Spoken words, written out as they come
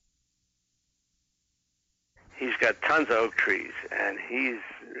he's got tons of oak trees, and he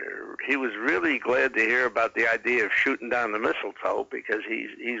was really glad to hear about the idea of shooting down the mistletoe because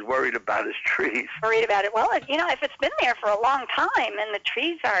he's worried about his trees. Worried about it. Well, if it's been there for a long time and the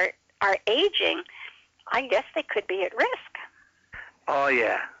trees are aging, I guess they could be at risk. Oh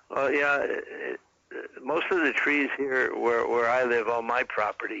yeah. Well, yeah. Most of the trees here where I live on my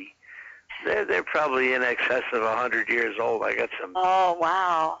property, they're probably in excess of 100 years old. I got some. Oh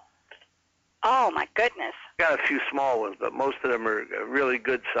wow. Oh my goodness. Got a few small ones, but most of them are really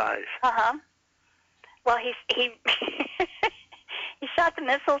good size. Well, he he shot the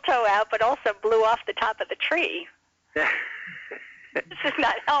mistletoe out, but also blew off the top of the tree. This is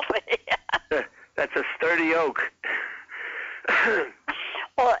not healthy. That's a sturdy oak.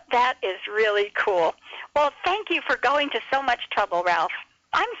 Well, that is really cool. Well, thank you for going to so much trouble, Ralph.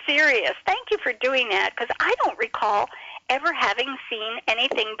 I'm serious. Thank you for doing that, because I don't recall ever having seen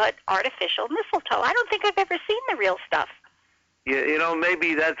anything but artificial mistletoe. I don't think I've ever seen the real stuff. Yeah,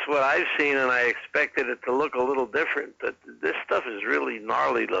 maybe that's what I've seen, and I expected it to look a little different, but this stuff is really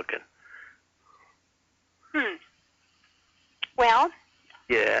gnarly looking. Well,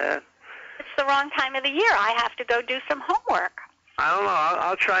 yeah, it's the wrong time of the year. I have to go do some homework. I don't know.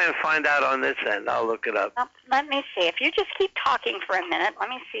 I'll try and find out on this end. I'll look it up. Let me see. If you just keep talking for a minute, let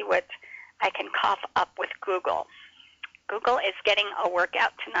me see what I can cough up with Google. Google is getting a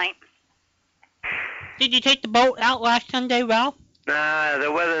workout tonight. Did you take the boat out last Sunday, Ralph? Nah,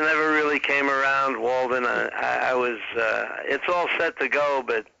 the weather never really came around, Walden. I was, it's all set to go,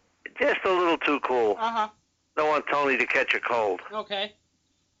 but just a little too cool. Don't want Tony to catch a cold. Okay.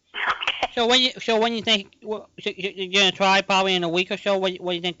 So when you think you're gonna try probably in a week or so? What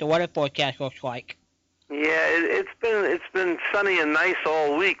do you think the weather forecast looks like? Yeah, it's been sunny and nice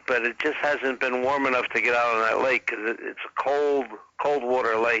all week, but it just hasn't been warm enough to get out on that lake because it's a cold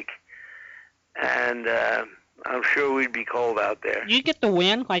water lake, and I'm sure we'd be cold out there. Do you get the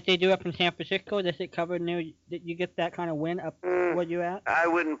wind like they do up in San Francisco? Does it cover near? Did you get that kind of wind up where you at? I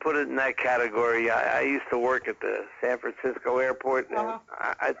wouldn't put it in that category. I used to work at the San Francisco airport, and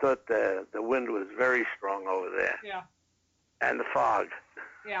I thought the wind was very strong over there. Yeah. And the fog.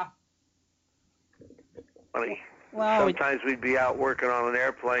 Yeah. Funny. Well, sometimes we'd be out working on an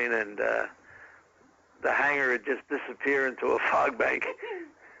airplane, and the hangar would just disappear into a fog bank.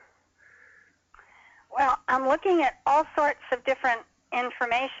 Well, I'm looking at all sorts of different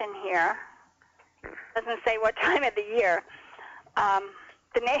information here. Doesn't say what time of the year.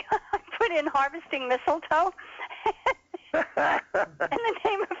 The name I put in harvesting mistletoe, and the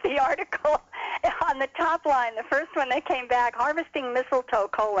name of the article on the top line, the first one that came back: harvesting mistletoe: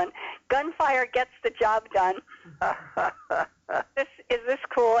 gunfire gets the job done. Is this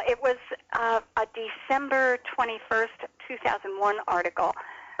cool? It was a December 21st, 2001 article.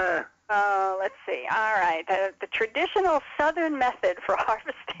 Let's see. All right. The traditional Southern method for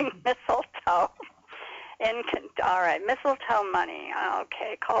harvesting mistletoe. All right. Mistletoe money.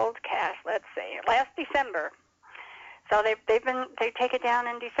 Okay. Cold cash. Let's see. Last December. So they take it down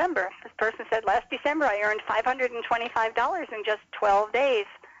in December. This person said, last December I earned $525 in just 12 days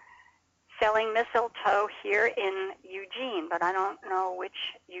selling mistletoe here in Eugene, but I don't know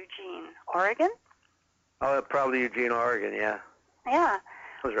which Eugene. Oregon? Oh, probably Eugene, Oregon, yeah. Yeah.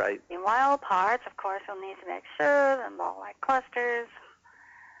 That was right. In wild parts, of course, you'll need to make sure the ball-like clusters.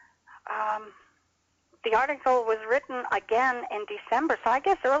 The article was written again in December, so I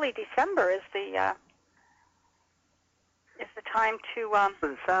guess early December is the time to...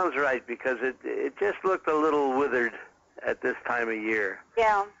 It sounds right, because it just looked a little withered at this time of year.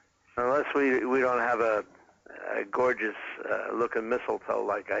 Yeah. Unless we don't have a gorgeous looking mistletoe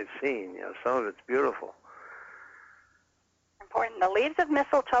like I've seen. Some of it's beautiful. Important. The leaves of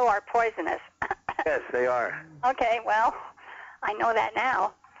mistletoe are poisonous. Yes, they are. Okay, well, I know that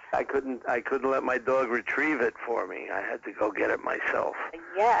now. I couldn't let my dog retrieve it for me. I had to go get it myself.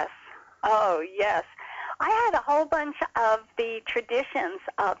 Yes. Oh, yes. I had a whole bunch of the traditions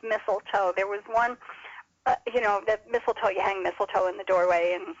of mistletoe. There was one, the mistletoe, you hang mistletoe in the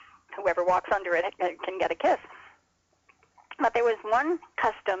doorway and whoever walks under it can get a kiss. But there was one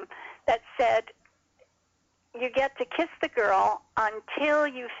custom that said you get to kiss the girl until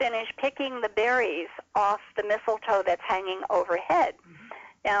you finish picking the berries off the mistletoe that's hanging overhead.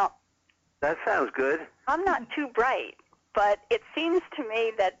 Now, that sounds good. I'm not too bright, but it seems to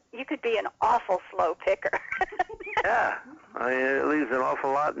me that you could be an awful slow picker. Yeah, it leaves an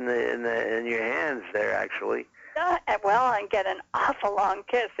awful lot in your hands there, actually. Well, and get an awful long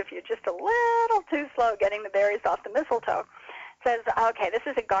kiss if you're just a little too slow getting the berries off the mistletoe. It says, okay, this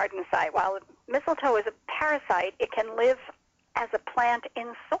is a garden site. While mistletoe is a parasite, it can live as a plant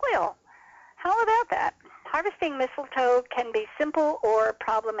in soil. How about that? harvesting mistletoe can be simple or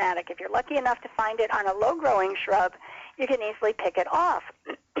problematic. If you're lucky enough to find it on a low-growing shrub, you can easily pick it off.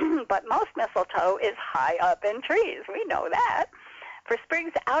 But most mistletoe is high up in trees. We know that. For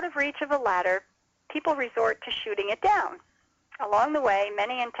sprigs out of reach of a ladder, people resort to shooting it down. Along the way,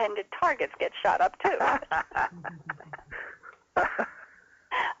 many intended targets get shot up, too.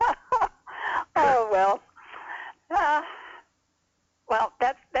 Oh, well. Well,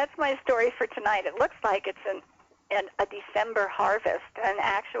 that's my story for tonight. It looks like it's a December harvest, an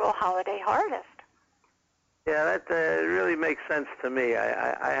actual holiday harvest. Yeah, that really makes sense to me.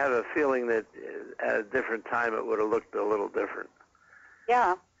 I have a feeling that at a different time it would have looked a little different.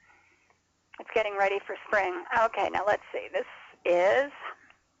 Yeah. It's getting ready for spring. Okay, now let's see. This is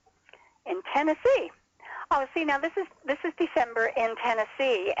in Tennessee. Oh, see, now this is December in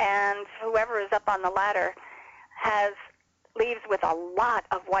Tennessee, and whoever is up on the ladder has leaves with a lot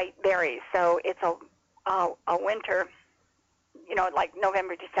of white berries. So it's a winter, like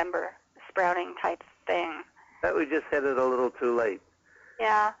November, December sprouting type thing. That we just hit it a little too late.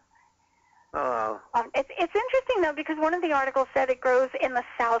 Yeah. Oh. It's interesting, though, because one of the articles said it grows in the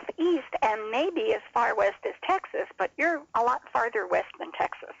southeast and maybe as far west as Texas, but you're a lot farther west than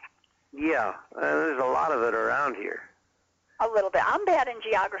Texas. Yeah, there's a lot of it around here. A little bit. I'm bad in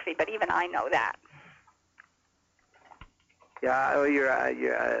geography, but even I know that. Yeah,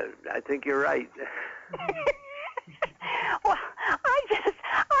 I think you're right. Well,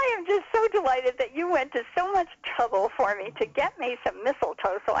 I am just so delighted that you went to so much trouble for me to get me some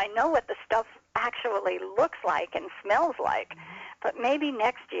mistletoe so I know what the stuff actually looks like and smells like. But maybe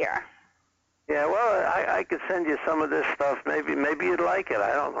next year. Yeah, well, I could send you some of this stuff. Maybe you'd like it.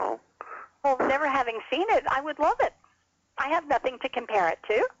 I don't know. Well, never having seen it, I would love it. I have nothing to compare it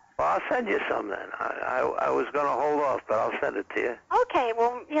to. Well, I'll send you some then. I was going to hold off, but I'll send it to you. Okay,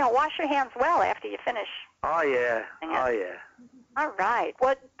 well, wash your hands well after you finish. Oh, yeah. Oh, yeah. All right.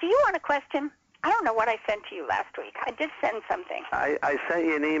 Well, do you want a question? I don't know what I sent to you last week. I did send something. I sent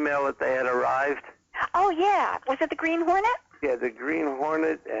you an email that they had arrived. Oh, yeah. Was it the Green Hornet? Yeah, the Green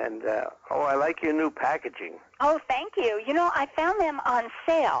Hornet, and, I like your new packaging. Oh, thank you. I found them on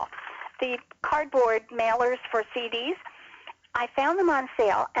sale. The cardboard mailers for CDs. I found them on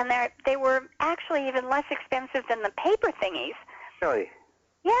sale, and they were actually even less expensive than the paper thingies. Really?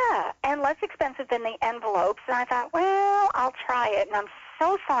 Yeah, and less expensive than the envelopes. And I thought, well, I'll try it. And I'm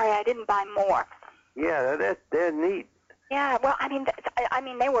so sorry I didn't buy more. Yeah, they're neat. Yeah, well, I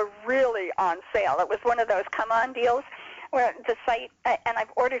mean, they were really on sale. It was one of those come-on deals where the site, and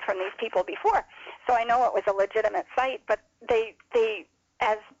I've ordered from these people before, so I know it was a legitimate site. But they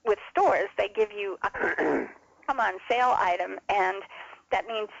as with stores, they give you a come-on sale item, and that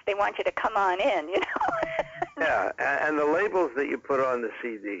means they want you to come on in, Yeah, and the labels that you put on the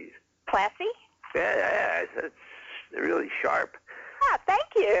CDs. Classy? Yeah, it's really sharp. Ah, thank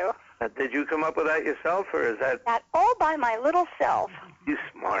you. Did you come up with that yourself, or is that... That all by my little self. You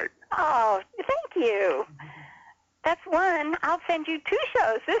smart. Oh, thank you. That's one. I'll send you 2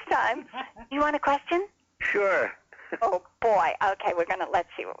 shows this time. You want a question? Sure. Oh, boy. Okay, let's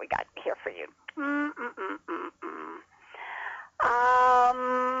see what we got here for you.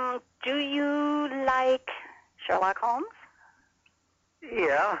 Do you like Sherlock Holmes?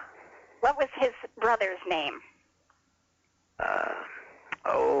 Yeah. What was his brother's name?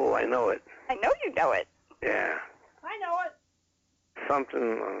 I know it. I know you know it. Yeah. I know it.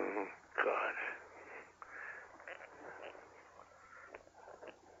 Something, oh, God.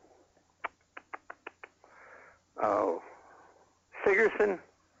 Oh. Sigerson?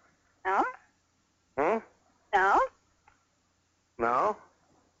 No? Hmm? No? No?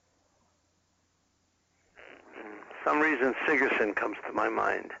 Some reason Sigerson comes to my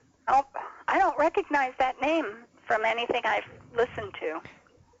mind. Oh, I don't recognize that name from anything I've listened to.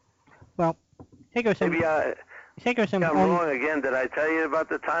 Well, Sigerson. Maybe Sigerson. I'm wrong again. Did I tell you about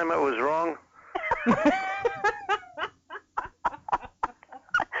the time I was wrong?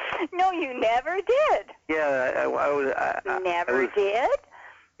 No, you never did. Yeah, I Never did?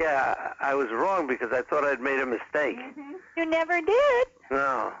 Yeah, I was wrong because I thought I'd made a mistake. Mm-hmm. You never did.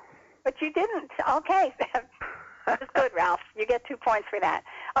 No. But you didn't. Okay. That's good, Ralph. You get 2 points for that.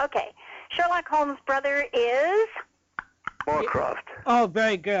 Okay. Sherlock Holmes' brother is? Moorcroft. Oh,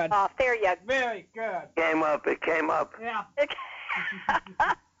 very good. Oh, there you go. Very good. It came up. Yeah.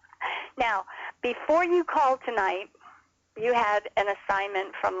 Now, before you called tonight, you had an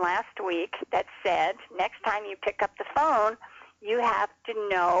assignment from last week that said next time you pick up the phone, you have to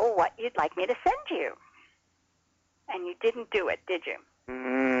know what you'd like me to send you. And you didn't do it, did you?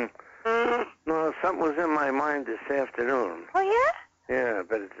 No, something was in my mind this afternoon. Oh, yeah? Yeah,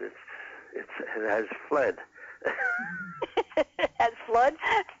 but it has fled. Has flood?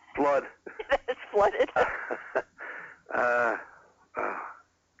 Flood. It's flooded. Oh, God.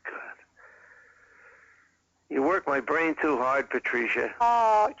 You work my brain too hard, Patricia.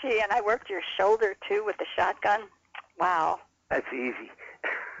 Oh, gee, and I worked your shoulder, too, with the shotgun. Wow. That's easy.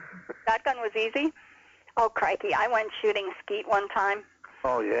 Shotgun was easy? Oh, crikey. I went shooting skeet one time.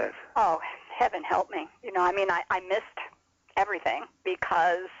 Oh, yes. Oh, heaven help me. You know, I mean, I missed everything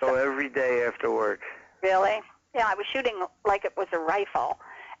because... So every day after work. Really? Yeah, I was shooting like it was a rifle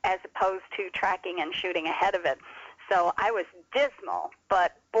as opposed to tracking and shooting ahead of it. So I was dismal,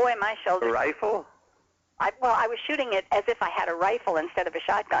 but boy, my shoulders... A rifle? I was shooting it as if I had a rifle instead of a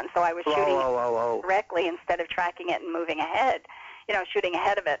shotgun, so I was shooting it directly instead of tracking it and moving ahead, you know, shooting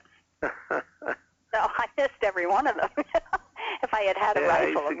ahead of it. So I missed every one of them. If I had a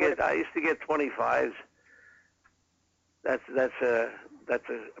rifle, I used to get 25s. That's a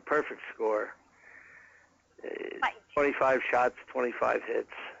perfect score. 25 shots, 25 hits.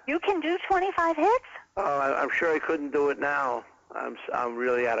 You can do 25 hits? Oh, I'm sure I couldn't do it now. I'm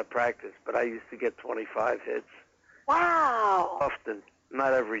really out of practice, but I used to get 25 hits. Wow. Often,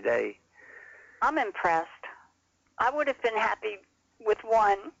 not every day. I'm impressed. I would have been happy with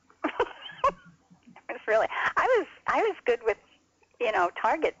one. It's really, I was good with, you know,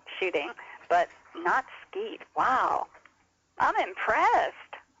 target shooting, but not skeet. Wow. I'm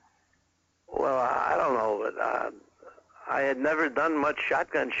impressed. Well, I don't know, but I had never done much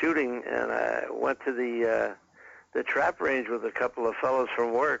shotgun shooting, and I went to the trap range with a couple of fellows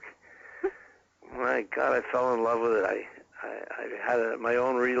from work. My God, I fell in love with it. I had my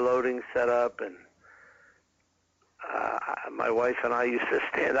own reloading set up, and my wife and I used to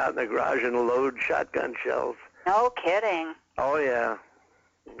stand out in the garage and load shotgun shells. No kidding. Oh, yeah.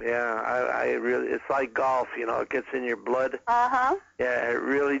 Yeah, I really, it's like golf, you know, it gets in your blood. Uh-huh. Yeah, it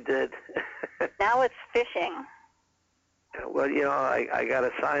really did. Now it's fishing. Well, you know, I got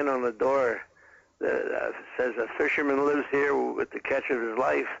a sign on the door that says a fisherman lives here with the catch of his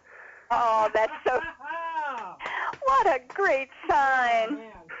life. Oh, that's so... What a great sign.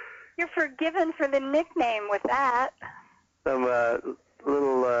 You're forgiven for the nickname with that. Some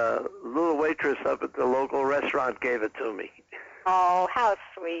little waitress up at the local restaurant gave it to me. Oh, how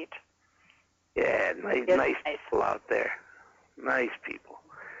sweet. Yeah, nice people out there. Nice people.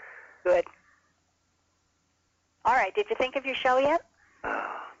 Good. All right, did you think of your show yet?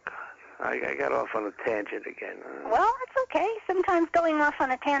 Oh, God. I got off on a tangent again. Well, it's okay. Sometimes going off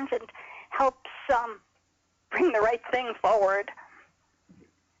on a tangent helps bring the right thing forward.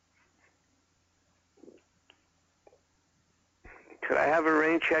 Could I have a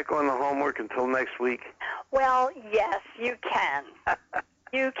rain check on the homework until next week? Well, yes, you can.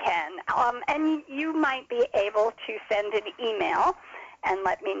 You can. And you might be able to send an email and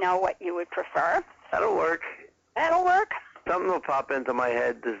let me know what you would prefer. That'll work. That'll work? Something will pop into my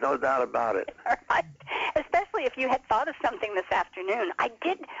head. There's no doubt about it. All right. Especially if you had thought of something this afternoon. I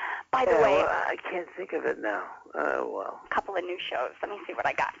did, by the way... Well, I can't think of it now. Well. A couple of new shows. Let me see what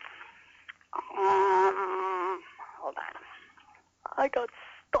I got. Hold on. I got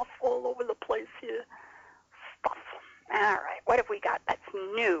stuff all over the place here. Stuff. All right. What have we got that's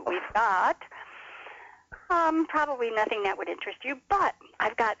new? We've got probably nothing that would interest you, but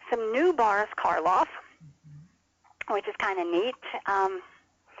I've got some new Boris Karloff, which is kind of neat.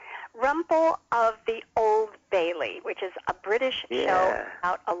 Rumple of the Old Bailey, which is a British show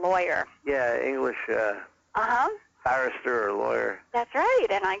about a lawyer. Yeah, English barrister or lawyer. That's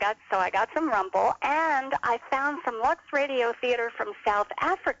right, and I got some Rumple, and I found some Lux Radio Theater from South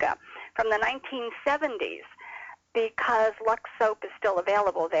Africa from the 1970s because Lux Soap is still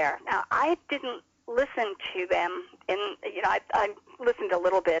available there. Now, I didn't listen to them I listened a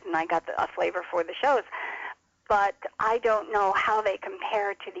little bit and I got a flavor for the shows, but I don't know how they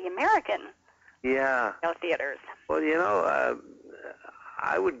compare to the American theaters. Well, you know,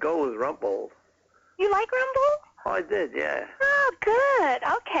 I would go with Rumple. You like Rumple? Oh, I did, yeah. Oh, good.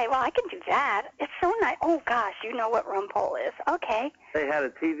 Okay, well, I can do that. It's so nice. Oh, gosh, you know what Rumpole is. Okay. They had a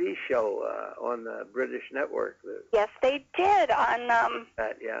TV show on the British network. Yes, they did on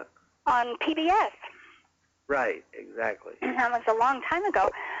on PBS. Right, exactly. That was a long time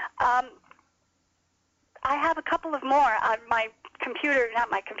ago. I have a couple of more.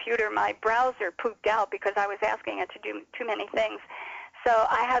 My browser pooped out because I was asking it to do too many things. So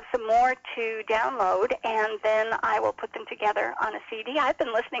I have some more to download, and then I will put them together on a CD. I've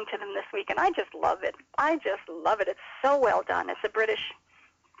been listening to them this week, and I just love it. I just love it. It's so well done. It's a British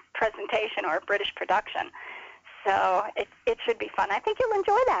presentation or a British production. So it should be fun. I think you'll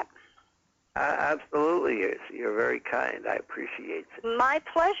enjoy that. Absolutely. You're very kind. I appreciate it. My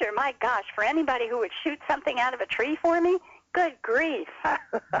pleasure. My gosh, for anybody who would shoot something out of a tree for me, good grief.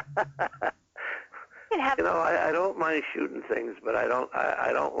 I don't mind shooting things, but I don't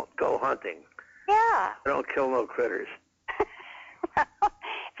go hunting. Yeah. I don't kill no critters.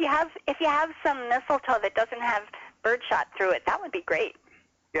 If you have some mistletoe that doesn't have birdshot through it, that would be great.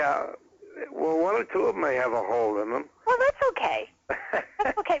 Yeah. Well, one or two of them may have a hole in them. Well, that's okay.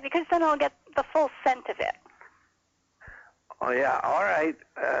 That's okay, because then I'll get the full scent of it. Oh, yeah. All right.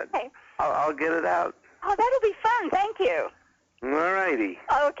 Okay. I'll get it out. Oh, that'll be fun. Thank you. All righty.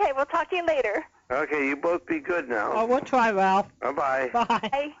 Okay, we'll talk to you later. Okay, you both be good now. Oh, we'll try, Ralph. Bye-bye. Bye.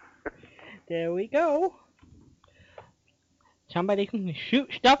 Bye. There we go. Somebody can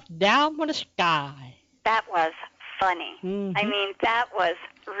shoot stuff down from the sky. That was funny. Mm-hmm. I mean, that was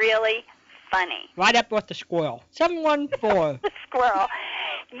really funny. Right up with the squirrel. 714. The squirrel.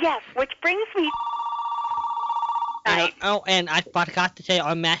 Yes, which brings me... And I forgot to say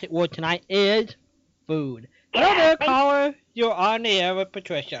our magic word tonight is food. Yeah, Hello there, caller. You're on the air with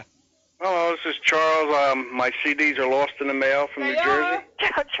Patricia. Hello, this is Charles. My CDs are lost in the mail from New Jersey.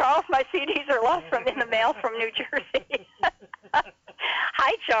 Charles, my CDs are lost in the mail from New Jersey.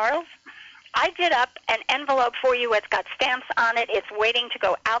 Hi, Charles. I did up an envelope for you. It's got stamps on it. It's waiting to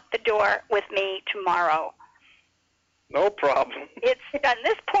go out the door with me tomorrow. No problem. It's done.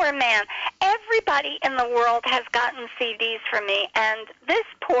 This poor man, everybody in the world has gotten CDs from me, and this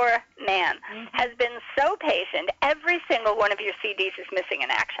poor man has been so patient. Every single one of your CDs is missing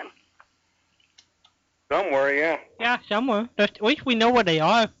in action. Don't worry, yeah. Yeah, somewhere. At least we know where they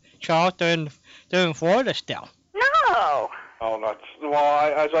are, Charles. They're in Florida still. No. Oh, that's...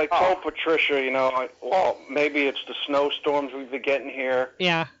 Well, as I told Patricia, maybe it's the snowstorms we've been getting here.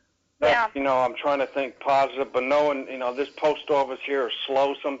 Yeah. Yeah. I'm trying to think positive, but knowing, this post office here is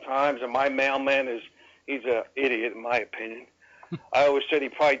slow sometimes, and my mailman he's an idiot, in my opinion. I always said he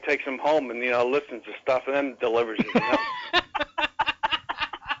probably takes them home and, listens to stuff and then delivers it,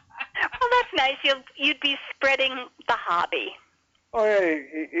 Well, that's nice. You'd be spreading the hobby. Oh, yeah,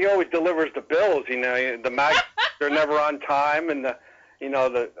 he always delivers the bills, the mag, they're never on time, and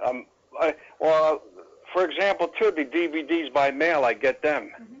for example, too, the DVDs by mail, I get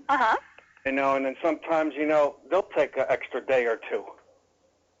them. Uh-huh. And then sometimes, they'll take an extra day or two.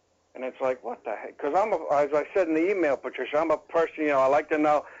 And it's like, what the heck? Because as I said in the email, Patricia, I'm a person, I like to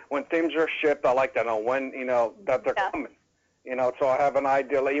know when things are shipped. I like to know when, that they're coming. So I have an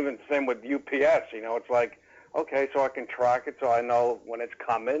idea, even same with UPS, it's like, okay, so I can track it so I know when it's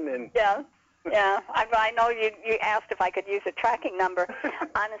coming. And Yeah, I know you asked if I could use a tracking number.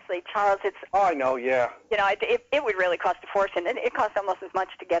 Honestly, Charles, it's... Oh, I know, yeah. It would really cost a fortune. It costs almost as much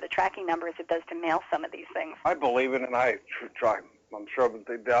to get a tracking number as it does to mail some of these things. I believe it, and I try. I'm sure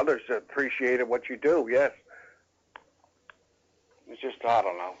the others appreciate what you do, yes. It's just, I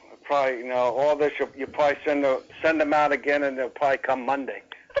don't know. Probably, all this, you probably send them out again, and they'll probably come Monday.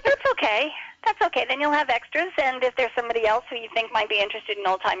 But that's okay. That's okay. Then you'll have extras, and if there's somebody else who you think might be interested in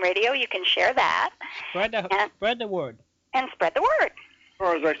old-time radio, you can share that. Spread the word. And spread the word.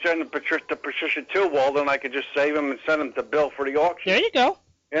 Or as I said to Patricia too, Walden, I could just save them and send them to Bill for the auction. There you go.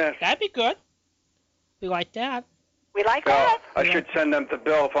 Yes. That'd be good. We like that. We like that. I should send them to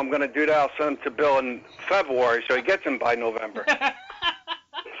Bill. If I'm going to do that, I'll send them to Bill in February so he gets them by November. That's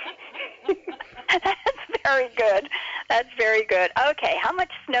very good. That's very good. Okay, how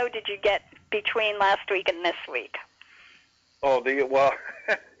much snow did you get between last week and this week? Oh, the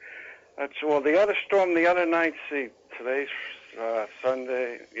other storm the other night. See, today's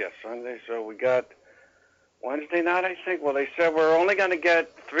Sunday. Yeah, Sunday. So we got Wednesday night, I think. Well, they said we're only going to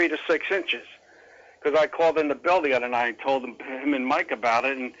get 3 to 6 inches. Because I called in the Bill the other night and told him and Mike about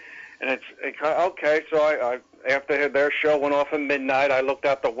it, and it's okay. So I after their show went off at midnight, I looked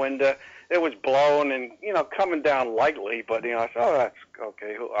out the window. It was blowing and coming down lightly, but I said, oh, that's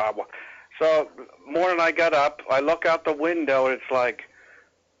okay. So morning I got up, I look out the window, and it's like,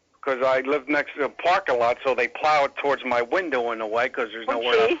 because I live next to a parking lot, so they plow it towards my window in a way because there's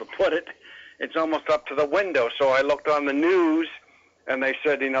nowhere else to put it. It's almost up to the window. So I looked on the news, and they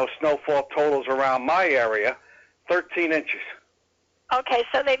said, snowfall totals around my area, 13 inches. Okay,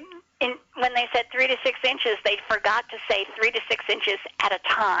 so when they said 3 to 6 inches, they forgot to say 3 to 6 inches at a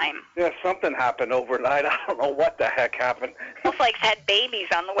time. Yeah, something happened overnight. I don't know what the heck happened. Snowflakes had babies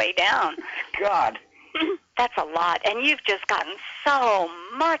on the way down. God. That's a lot, and you've just gotten so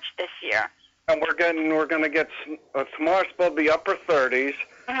much this year. And we're going to get tomorrow's supposed to be upper 30s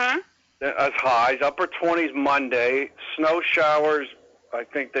as highs, upper 20s Monday, snow showers. I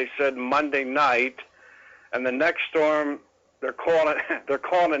think they said Monday night, and the next storm they're calling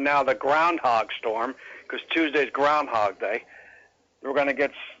it now the Groundhog Storm because Tuesday's Groundhog Day. We're going to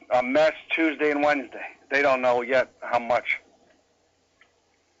get a mess Tuesday and Wednesday. They don't know yet how much.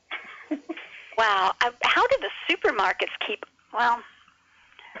 Wow. How do the supermarkets keep? Well,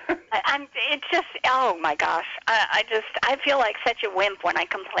 it's just. Oh my gosh. I feel like such a wimp when I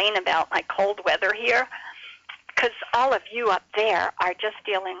complain about my cold weather here, because all of you up there are just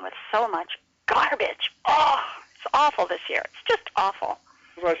dealing with so much garbage. Oh, it's awful this year. It's just awful.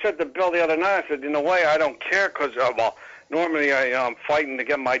 Well, I said to Bill the other night, I said, in a way, I don't care because, well, normally I'm fighting to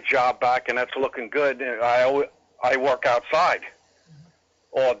get my job back, and that's looking good. I work outside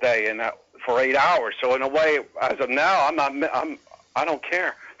all day and for 8 hours. So in a way, as of now, I don't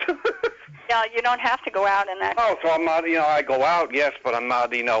care. Yeah, you don't have to go out in that. Oh, so I'm not, I go out, yes, but I'm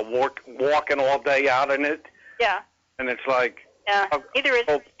not, walking all day out in it. Yeah. And it's like. Yeah.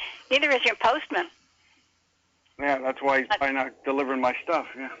 Neither is your postman. Yeah, that's why he's probably not delivering my stuff.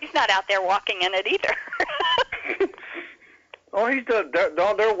 Yeah. He's not out there walking in it either.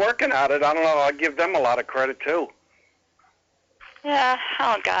 Oh, they're working at it. I don't know. I give them a lot of credit too. Yeah.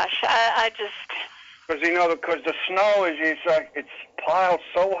 Oh gosh, I just. Because the snow it's piled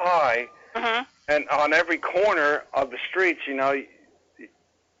so high, and on every corner of the streets,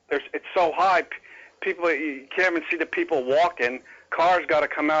 it's so high. People, you can't even see the people walking. Cars got to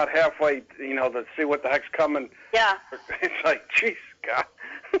come out halfway, to see what the heck's coming. Yeah. It's like, jeez, God.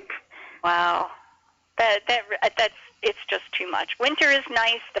 Wow. That's it's just too much. Winter is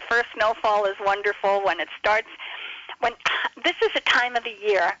nice. The first snowfall is wonderful when it starts. This is a time of the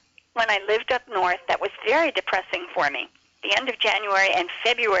year when I lived up north that was very depressing for me. The end of January and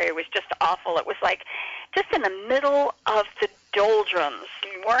February was just awful. It was like just in the middle of the doldrums.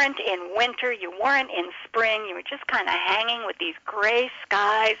 You weren't in winter. You weren't in spring. You were just kind of hanging with these gray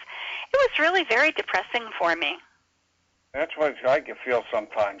skies. It was really very depressing for me. That's what I can feel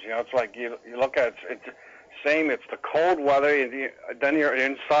sometimes. It's like you look at it's same. It's the cold weather. Then you're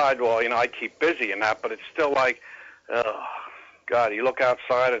inside. Well, I keep busy and that, but it's still like, oh, God. You look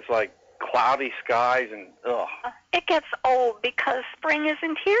outside. It's like cloudy skies and ugh. It gets old because spring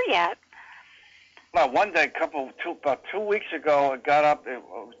isn't here yet. Well, one day, about 2 weeks ago, it got up,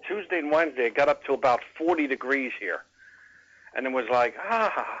 Tuesday and Wednesday, it got up to about 40 degrees here. And it was like,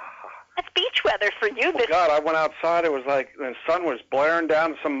 That's beach weather for you. Oh, God, I went outside, it was like, the sun was blaring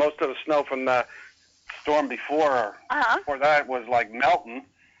down, most of the snow from the storm before that was like melting.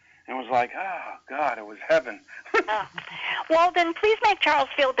 And it was like, oh, God, it was heaven. Walden, please make Charles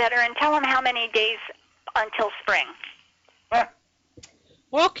feel better and tell him how many days until spring.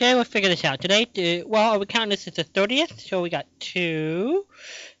 Well, okay, we'll figure this out. Today, we're counting this as the 30th, so we got 2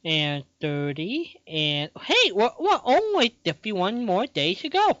 and 30, and hey, we're only 51 more days to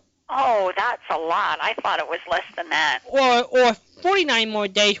go. Oh, that's a lot. I thought it was less than that. Or 49 more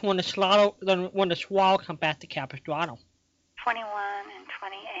days when the swallow come back to Capistrano. 21 and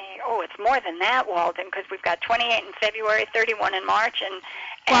 28. Oh, it's more than that, Walden, because we've got 28 in February, 31 in March, and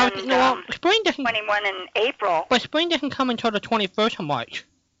spring doesn't, 21 in April. But spring doesn't come until the 21st of March.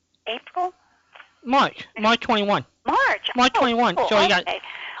 April? March 21. March 21. Cool.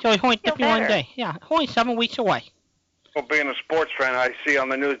 So it's only 51 days. Yeah, only 7 weeks away. Well, being a sports fan, I see on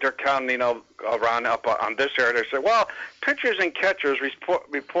the news they're counting, around up on this area. They say, well, pitchers and catchers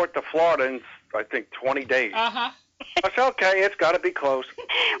report to Florida in, I think, 20 days. Uh-huh. I said, okay, it's got to be close.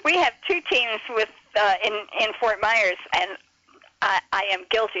 We have 2 teams in Fort Myers, and I am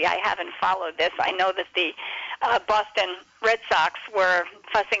guilty. I haven't followed this. I know that the Boston Red Sox were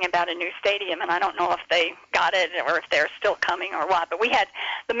fussing about a new stadium, and I don't know if they got it or if they're still coming or what. But we had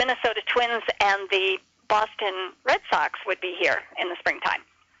the Minnesota Twins and the Boston Red Sox would be here in the springtime.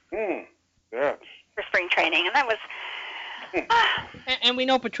 Yes. For spring training, and that was... And we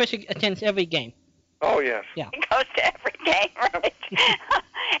know Patricia attends every game. Oh, yes. Yeah. She goes to every game, right?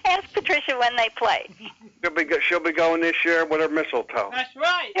 Ask Patricia when they play. She'll be going this year with her mistletoe. That's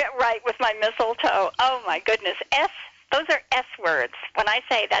right. Yeah, right, with my mistletoe. Oh, my goodness. Those are S words. When I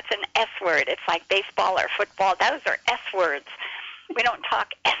say that's an S word, it's like baseball or football. Those are S words. We don't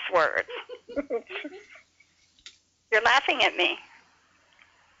talk S words. You're laughing at me.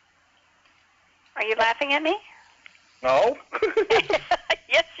 Are you laughing at me? No.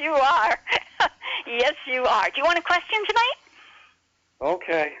 Yes, you are. Yes, you are. Do you want a question tonight?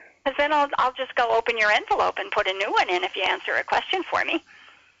 Okay. Because then I'll just go open your envelope and put a new one in if you answer a question for me.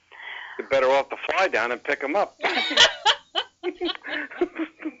 You're better off to fly down and pick them up.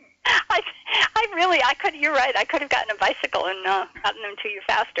 You're right. I could have gotten a bicycle and gotten them to you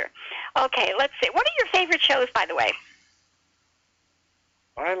faster. Okay, let's see. What are your favorite shows, by the way?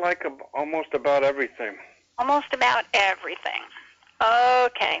 I like almost about everything. Almost about everything.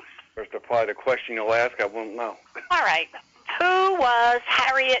 Okay. First, apply the question you'll ask, I won't know. All right. Who was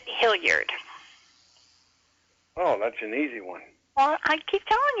Harriet Hilliard? Oh, that's an easy one. Well, I keep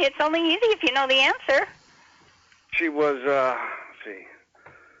telling you, it's only easy if you know the answer. She was,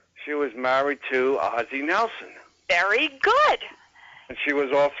 she was married to Ozzie Nelson. Very good. And she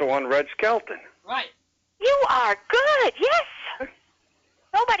was also on Red Skelton. Right. You are good, yes.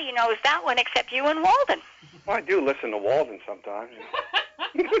 Nobody knows that one except you and Walden. Well, I do listen to Walden sometimes.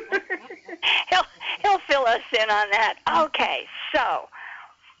 He'll fill us in on that. Okay, so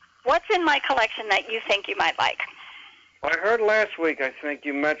what's in my collection that you think you might like? I heard last week, I think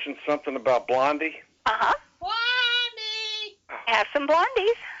you mentioned something about Blondie. Uh-huh. Blondie! I have some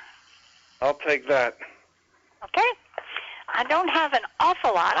blondies. I'll take that. Okay. I don't have an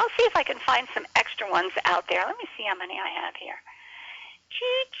awful lot. I'll see if I can find some extra ones out there. Let me see how many I have here.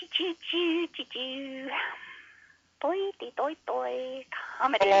 Choo-choo-choo-choo-choo-choo. Boy-de-doy-doy.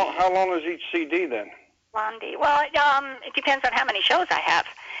 Comedy. How long is each CD then? Blondie. Well, it depends on how many shows I have.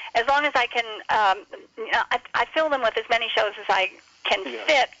 As long as I can, I fill them with as many shows as I can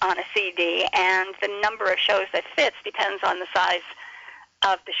fit on a CD, and the number of shows that fits depends on the size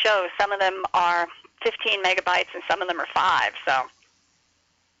of the show. Some of them are 15 megabytes, and some of them are 5. So,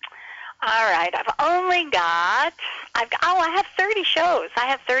 all right, I have 30 shows. I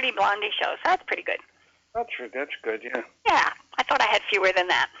have 30 Blondie shows. That's pretty good. That's good, yeah. Yeah, I thought I had fewer than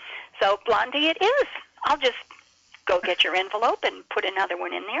that. So Blondie it is. I'll just go get your envelope and put another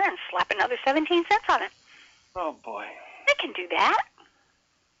one in there and slap another 17 cents on it. Oh, boy. I can do that.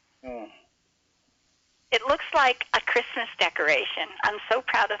 It looks like a Christmas decoration. I'm so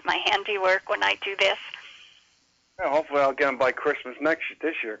proud of my handiwork when I do this. Yeah, hopefully I'll get them by Christmas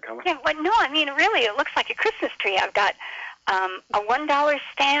this year coming. Yeah, well, no, I mean, really, it looks like a Christmas tree. I've got a $1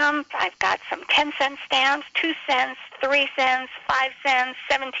 stamp. I've got some 10-cent stamps, 2 cents, 3 cents, 5 cents,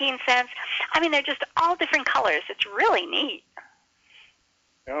 17 cents. I mean, they're just all different colors. It's really neat.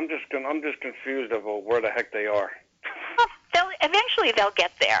 Yeah, I'm just confused about where the heck they are. Well, eventually they'll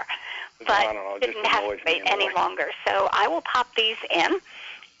get there, but I don't know, it didn't have to wait any longer. So I will pop these in,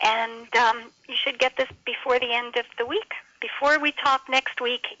 and you should get this before the end of the week. Before we talk next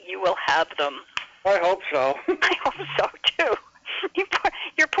week, you will have them. I hope so. I hope so, too.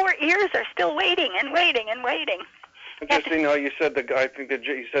 Your poor ears are still waiting and waiting and waiting. Just, you said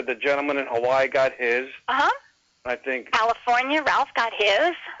you said the gentleman in Hawaii got his. Uh-huh. I think California, Ralph got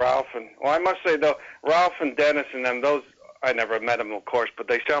his. I must say, though, Ralph and Dennis and them, those, I never met them, of course, but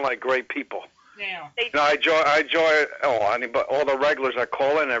they sound like great people. Yeah. I enjoy all the regulars that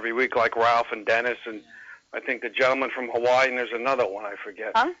call in every week, like Ralph and Dennis, and I think the gentleman from Hawaii, and there's another one, I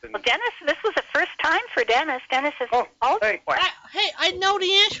forget. Well, Dennis, this was the first time for Dennis. Dennis has called before. I know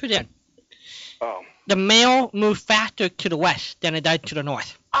the answer then. Oh. The mail moved faster to the west than it did to the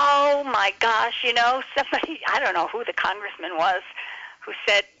north. Oh, my gosh. Somebody, I don't know who the congressman was, who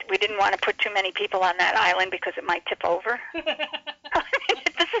said we didn't want to put too many people on that island because it might tip over.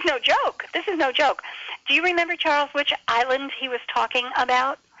 This is no joke. This is no joke. Do you remember, Charles, which island he was talking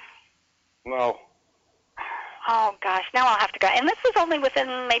about? No. Oh, gosh. Now I'll have to go. And this was only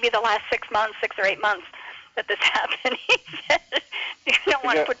within maybe the last 6 or 8 months that this happened. He said you don't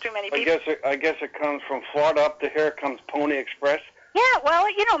want to put too many people. I guess it comes from Florida up to here. Comes Pony Express. Yeah, well,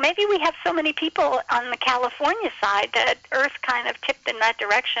 maybe we have so many people on the California side that Earth kind of tipped in that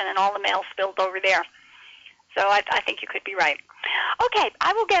direction and all the mail spilled over there. So I think you could be right. Okay,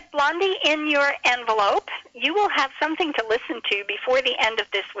 I will get Blondie in your envelope. You will have something to listen to before the end of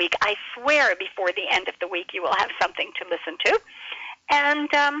this week. I swear before the end of the week you will have something to listen to. And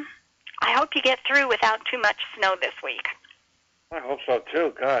I hope you get through without too much snow this week. I hope so,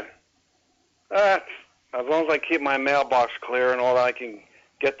 too. God. As long as I keep my mailbox clear and all that, I can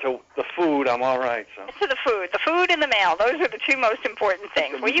get to the food, I'm all right. So. Get to the food and the mail. Those are the two most important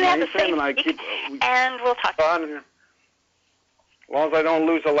things. Well, you have a safe week, and we'll talk. As long as I don't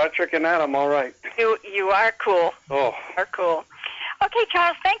lose electric in that, I'm all right. You are cool. Oh. You are cool. Okay,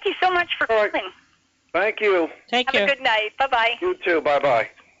 Charles, thank you so much for calling. Thank you. Take care. Have a good night. Bye-bye. You too. Bye-bye.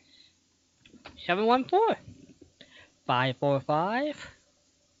 714 545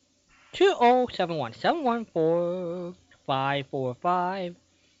 2071 714 545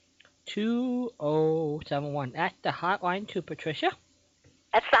 2071. That's the hotline to Patricia.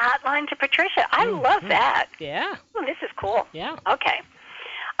 That's the hotline to Patricia. I love that. Yeah. Oh, this is cool. Yeah. Okay.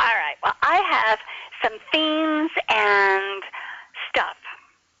 All right. Well, I have some themes and stuff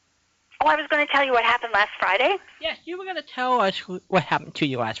Oh, I was going to tell you what happened last Friday. Yes, you were going to tell us what happened to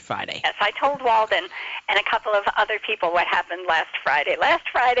you last Friday. Yes, I told Walden and a couple of other people what happened last Friday. Last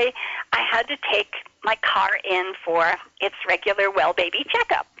Friday, I had to take my car in for its regular well baby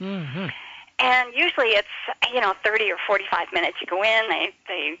checkup. Mm-hmm. And usually it's, 30 or 45 minutes. You go in, they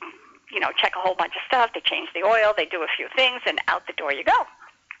check a whole bunch of stuff. They change the oil. They do a few things, and out the door you go.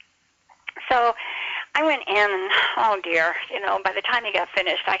 So I went in, and, oh, dear, by the time he got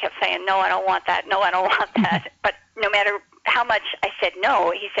finished, I kept saying, no, I don't want that. No, I don't want that. But no matter how much I said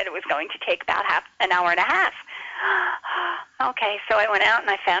no, he said it was going to take about an hour and a half. Okay, so I went out, and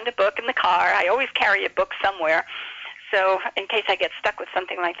I found a book in the car. I always carry a book somewhere. So in case I get stuck with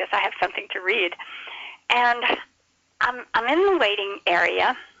something like this, I have something to read. And I'm in the waiting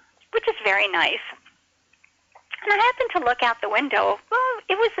area, which is very nice. And I happened to look out the window. Well,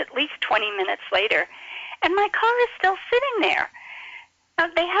 it was at least 20 minutes later, and my car is still sitting there. Now,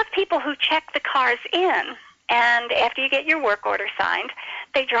 they have people who check the cars in, and after you get your work order signed,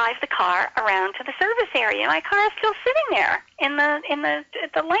 they drive the car around to the service area. My car is still sitting there in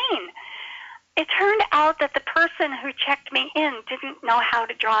the lane. It turned out that the person who checked me in didn't know how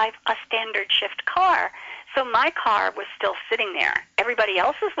to drive a standard shift car. So my car was still sitting there. Everybody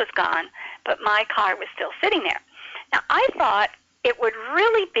else's was gone, but my car was still sitting there. Now, I thought it would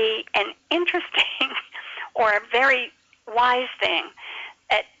really be an interesting or a very wise thing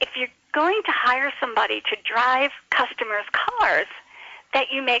that if you're going to hire somebody to drive customers' cars,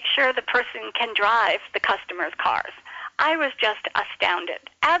 that you make sure the person can drive the customers' cars. I was just astounded,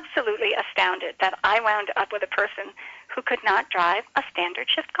 absolutely astounded, that I wound up with a person who could not drive a standard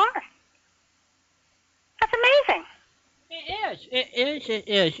shift car. That's amazing. It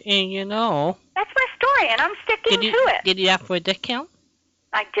is, and That's my story, and I'm sticking to it. Did you ask for a discount?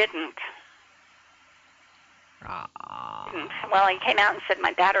 I didn't. Well, he came out and said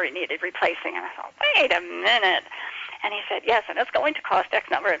my battery needed replacing, and I thought, wait a minute. And he said, yes, and it's going to cost X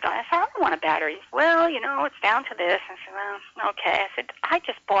number of dollars. I said, I don't want a battery. Well, it's down to this. I said, well, okay. I said, I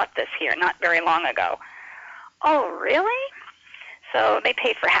just bought this here not very long ago. Oh, really? So they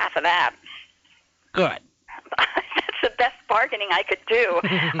paid for half of that. Good. That's the best bargaining I could do.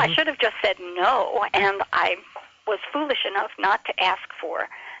 I should have just said no, and I was foolish enough not to ask for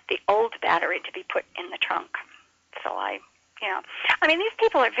the old battery to be put in the trunk. So these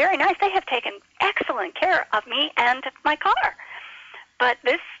people are very nice. They have taken excellent care of me and my car. But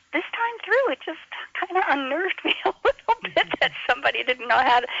this time through, it just kind of unnerved me a little bit that somebody didn't know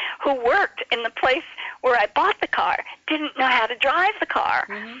who worked in the place where I bought the car, didn't know how to drive the car.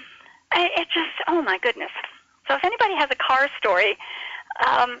 Mm-hmm. It just, oh my goodness. So if anybody has a car story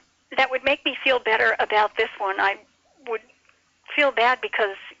that would make me feel better about this one, I would feel bad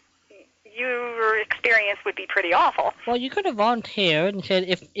because your experience would be pretty awful. Well, you could have volunteered and said,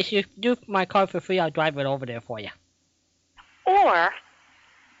 if you do my car for free, I'll drive it over there for you. Or,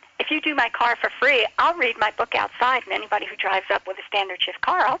 if you do my car for free, I'll read my book outside, and anybody who drives up with a standard shift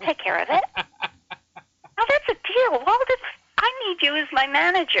car, I'll take care of it. Now, that's a deal. Walden, I need you as my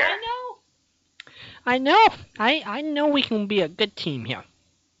manager. I know. I know we can be a good team here.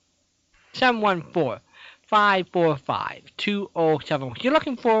 714-545-2071. You're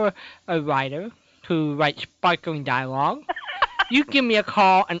looking for a writer who writes sparkling dialogue. You give me a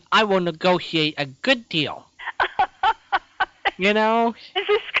call, and I will negotiate a good deal. This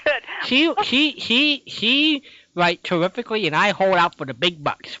is good. She writes terrifically, and I hold out for the big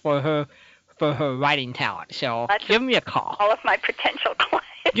bucks for her writing talent. So give me a call. All of my potential clients.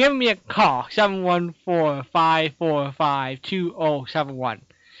 Give me a call. 714-545-2071.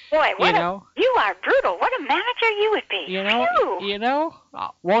 Boy, you are brutal. What a manager you would be.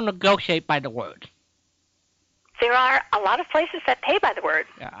 We'll negotiate by the word. There are a lot of places that pay by the word.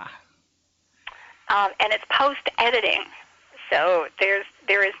 Yeah. And it's post-editing. So there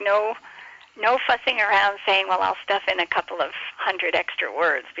is no fussing around saying, well, I'll stuff in a couple of 100 extra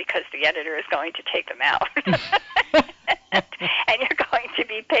words because the editor is going to take them out. And you're going to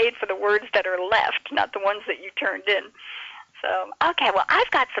be paid for the words that are left, not the ones that you turned in. So, okay, well,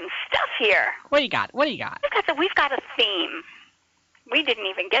 I've got some stuff here. What do you got? We've got a theme. We didn't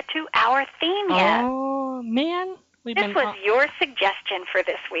even get to our theme yet. Oh, man. This was your suggestion for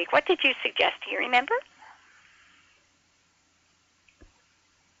this week. What did you suggest? Do you remember?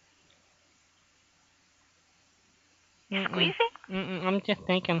 Squeezing? I'm just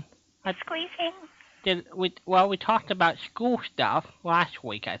thinking. Squeezing? We talked about school stuff last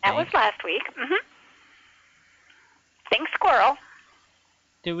week, I think. That was last week. Mm-hmm. Think squirrel.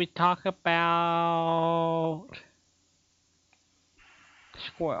 Did we talk about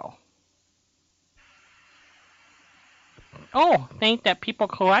squirrel? Oh, things that people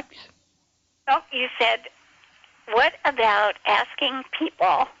collect? Oh, you said, what about asking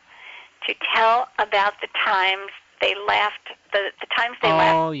people to tell about the times they laughed, the times they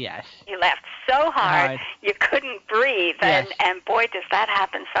laughed? Oh, yes. You laughed so hard you couldn't breathe, Yes. and boy, does that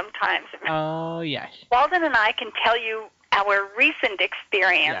happen sometimes. Oh, yes. Walden and I can tell you our recent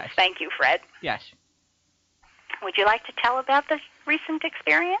experience. Yes. Thank you, Fred. Yes. Would you like to tell about this recent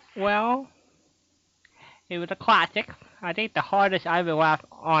experience? Well, it was a classic. I think the hardest I ever laughed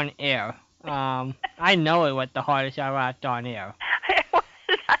on air. I know it was the hardest I laughed on air.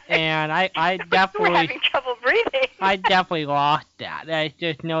 And I definitely... We're having trouble breathing. I definitely lost that. There's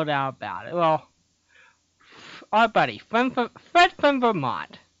just no doubt about it. Well, our buddy, Fred from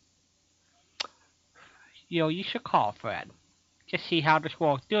Vermont. You should call Fred. Just see how the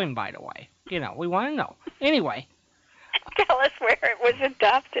squirrel's doing, by the way. We want to know. Anyway. Tell us where it was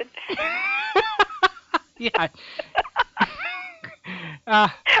adopted. Yeah. We're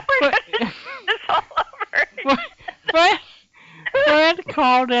going to do this all over. Fred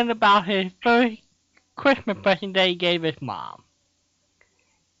called in about his first Christmas present that he gave his mom.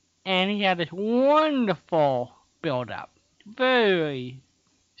 And he had this wonderful build-up. Very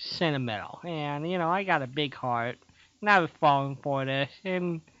sentimental. And, I got a big heart. And I was falling for this.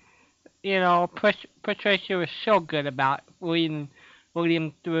 And, Patricia was so good about reading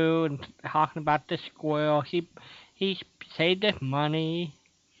him through and talking about the squirrel. He saved his money,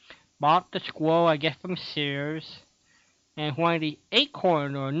 bought the squirrel, I guess, from Sears, and one of the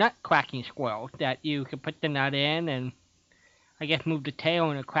acorn or nut cracking squirrels that you could put the nut in and I guess move the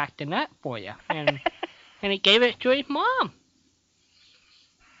tail and it'll crack the nut for you. And he gave it to his mom.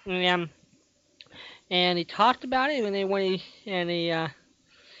 And he talked about it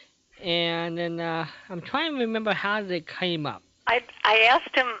and then I'm trying to remember how it came up. I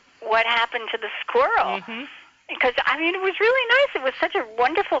asked him what happened to the squirrel. Mm-hmm. Because, it was really nice. It was such a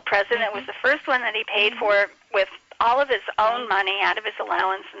wonderful present. Mm-hmm. It was the first one that he paid for with all of his own money out of his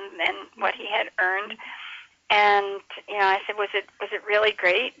allowance and what he had earned. And, I said, was it really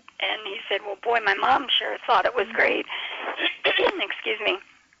great? And he said, well, boy, my mom sure thought it was great. Excuse me.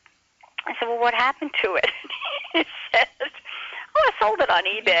 I said, well, what happened to it? He said, I sold it on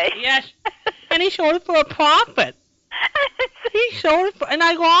eBay. Yes, and he sold it for a profit. He sold it and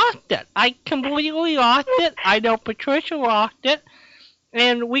I lost it. I completely lost it. I know Patricia lost it.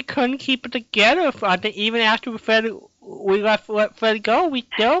 And we couldn't keep it together. Even after we let Fred go, we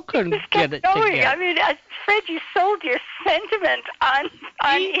still couldn't get it together. Fred, you sold your sentiment on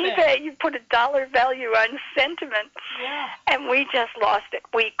eBay. You put a dollar value on sentiment. Yeah. And we just lost it.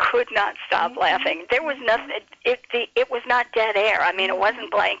 We could not stop laughing. There was nothing. It was not dead air. It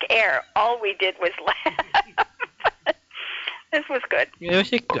wasn't blank air. All we did was laugh. This was good. It was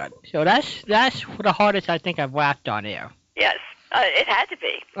good. So that's the hardest I think I've laughed on air. Yes, it had to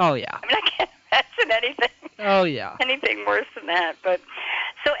be. Oh yeah. I can't imagine anything. Oh yeah. Anything worse than that. But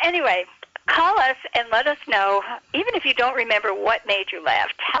so anyway, call us and let us know. Even if you don't remember what made you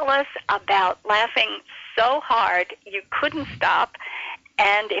laugh, tell us about laughing so hard you couldn't stop.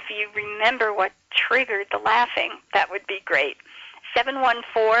 And if you remember what triggered the laughing, that would be great.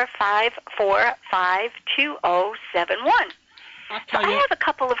 714-545-2071. I have a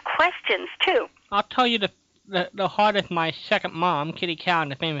couple of questions, too. I'll tell you the hardest my second mom, Kitty Cowan,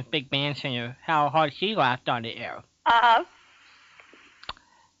 the famous big band singer, how hard she laughed on the air. Uh-huh.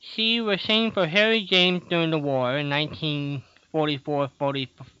 She was singing for Harry James during the war in 44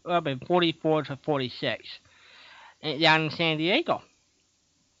 to 46, down in San Diego.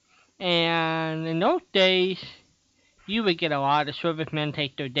 And in those days, you would get a lot of servicemen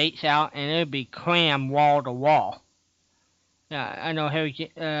take their dates out, and it would be crammed wall to wall. I know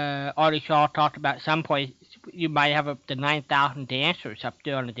Artie Shaw talked about some place you might have up to 9,000 dancers up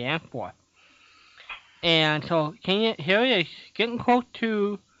there on the dance floor. And so here it is getting close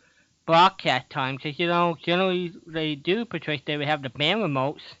to broadcast time, because generally they do, Patricia, they would have the band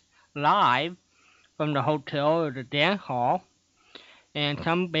remotes live from the hotel or the dance hall, and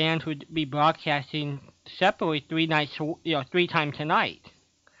some bands would be broadcasting separately 3 times a night.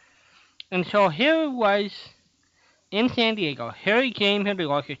 And so here it was in San Diego, Harry James had the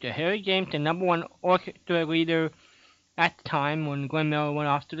orchestra. Harry James, the number one orchestra leader at the time when Glenn Miller went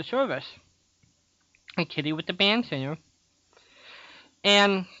off to the service. And Kitty was the band singer.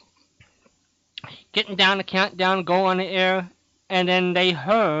 And getting down the countdown, go on the air, and then they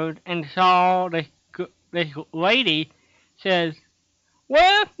heard and saw this lady says,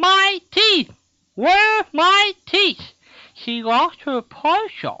 "Where are my teeth? Where are my teeth?" She lost her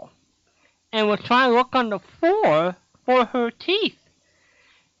partial and was trying to look on the floor for her teeth.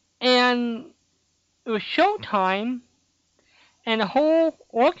 And it was showtime, and the whole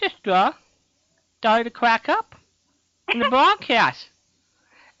orchestra started to crack up in the broadcast.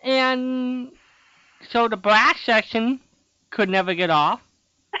 And so the brass section could never get off.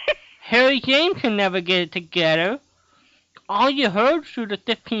 Harry James could never get it together. All you heard through the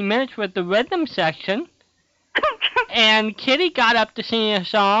 15 minutes was the rhythm section. And Kitty got up to sing a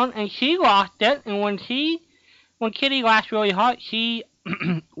song, and she lost it. And when Kitty laughed really hard, she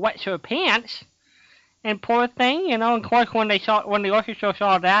wets her pants. And poor thing, you know. Of course, when the orchestra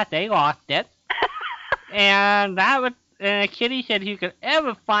saw that, they lost it. And Kitty said, if you could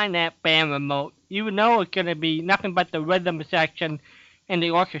ever find that band remote, you would know it's gonna be nothing but the rhythm section and the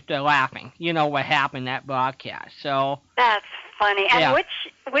orchestra laughing. You know what happened in that broadcast. So that's funny. And yeah.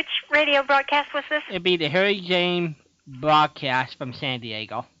 which radio broadcast was this? It'd be the Harry James broadcast from San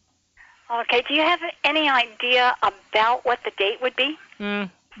Diego. Okay. Do you have any idea about what the date would be?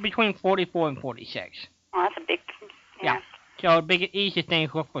 Between 44 and 46. Oh, that's a big. Yeah. So the easiest thing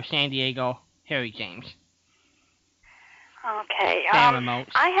to look for San Diego Harry James. Okay. Band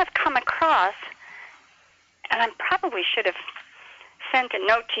remotes. I have come across, and I probably should have sent a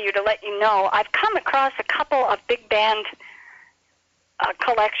note to you to let you know. I've come across a couple of big band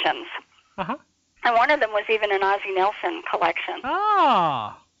collections. Uh-huh. And one of them was even an Ozzie Nelson collection.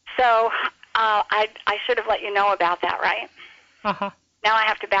 Oh. So I should have let you know about that, right? Uh-huh. Now I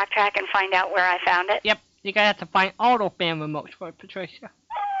have to backtrack and find out where I found it. Yep. You're going to have to find all those band remotes for it, Patricia.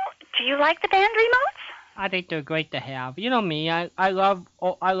 Do you like the band remotes? I think they're great to have. You know me, I love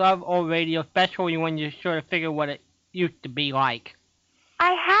old radio, especially when you sort of figure what it used to be like.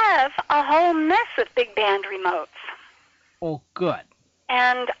 I have a whole mess of big band remotes. Oh, good.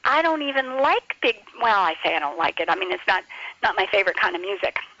 And I don't even like well, I say I don't like it. I mean, it's not my favorite kind of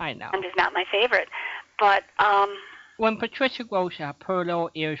music. I know. And it's not my favorite. But, when Patricia grows up, her little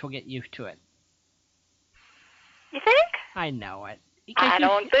ears will get used to it. You think? I know it. I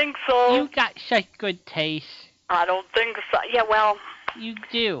don't think so. You got such good taste. I don't think so. Yeah, well. You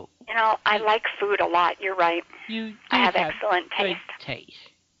do. You know, I like food a lot. You're right. You do I have excellent taste. Good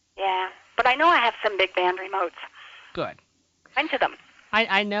taste. Yeah. But I know I have some big band remotes. Good. Into them.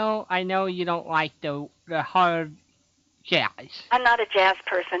 I know you don't like the hard jazz. I'm not a jazz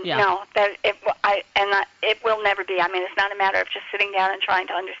person. Yeah. No, it will never be. I mean, it's not a matter of just sitting down and trying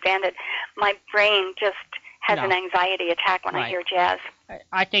to understand it. My brain just has an anxiety attack when I hear jazz.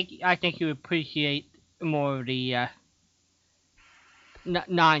 I think you appreciate more of the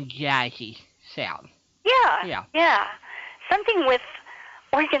non-jazzy sound. Yeah. Something with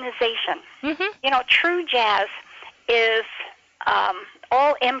organization. Mm-hmm. You know, true jazz is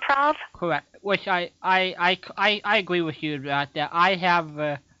all improv. Correct. Which I agree with you about that.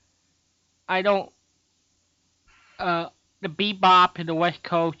 The bebop and the West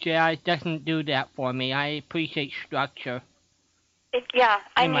Coast jazz doesn't do that for me. I appreciate structure.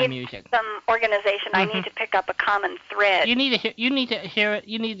 I in my need music. some organization. Mm-hmm. I need to pick up a common thread. You need to hear it.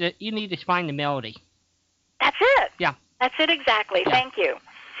 You need to find the melody. That's it. Yeah. That's it exactly. Yeah. Thank you.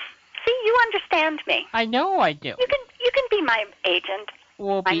 See, you understand me. I know I do. You can be my agent.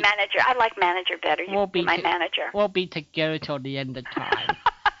 My manager. I like manager better. You be my manager. We'll be together till the end of time.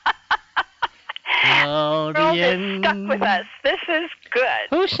 Girl is stuck with us. This is good.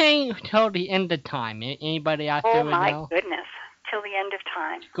 Who's saying till the end of time? Anybody out there would know? Oh, my goodness. Till the end of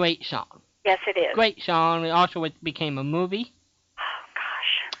time. Great song. Yes, it is. Great song. It became a movie. Oh,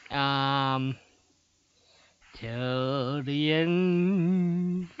 gosh. Till the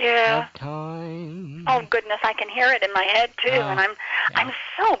end of time. Oh, goodness. I can hear it in my head, too. And I'm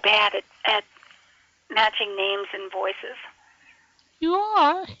so bad at matching names and voices. You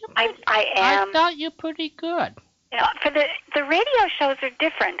are. I am. I thought you're pretty good. You know, for the radio shows are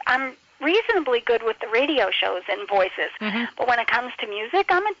different. I'm reasonably good with the radio shows and voices. Mm-hmm. But when it comes to music,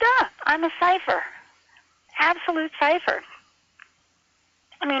 I'm a cipher. Absolute cipher.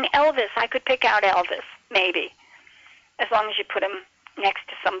 I mean, Elvis, I could pick out Elvis, maybe, as long as you put him next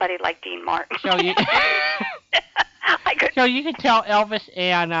to somebody like Dean Martin. So you, I could. So you could tell Elvis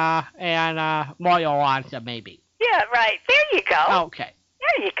and Mario Alonso, maybe. Yeah, right. There you go. Okay.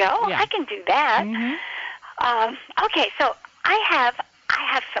 There you go. Yeah. I can do that. Mm-hmm. Okay, so I have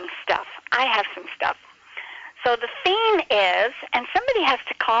some stuff. So the theme is, and somebody has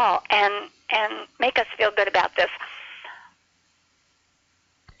to call and make us feel good about this.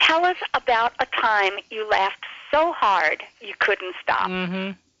 Tell us about a time you laughed so hard you couldn't stop.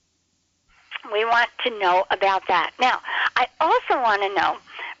 Mm-hmm. We want to know about that. Now, I also want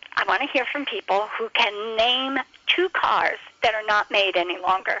to hear from people who can name 2 cars that are not made any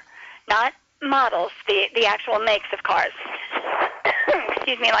longer. Not models, the actual makes of cars.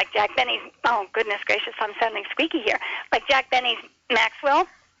 Excuse me, like Jack Benny's, oh, goodness gracious, I'm sounding squeaky here. Like Jack Benny's Maxwell.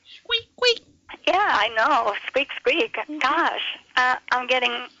 Squeak, squeak. Yeah, I know. Squeak, squeak. Gosh, I'm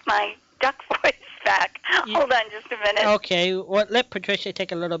getting my duck voice back. Hold on just a minute. Okay, well, let Patricia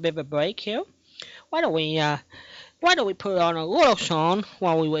take a little bit of a break here. Why don't we put on a little song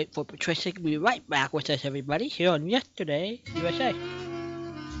while we wait for Patricia to be right back with us, everybody, here on Yesterday USA.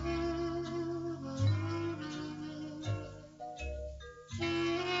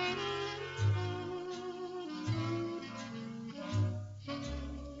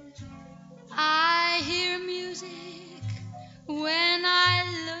 I hear music when I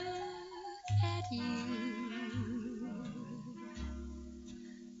look at you.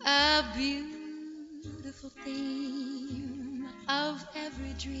 A beautiful theme of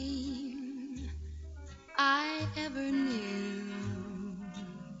every dream I ever knew.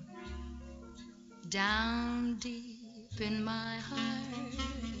 Down deep in my heart,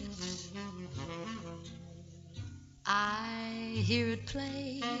 I hear it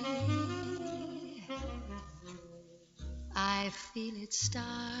play. I feel it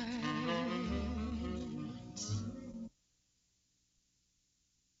start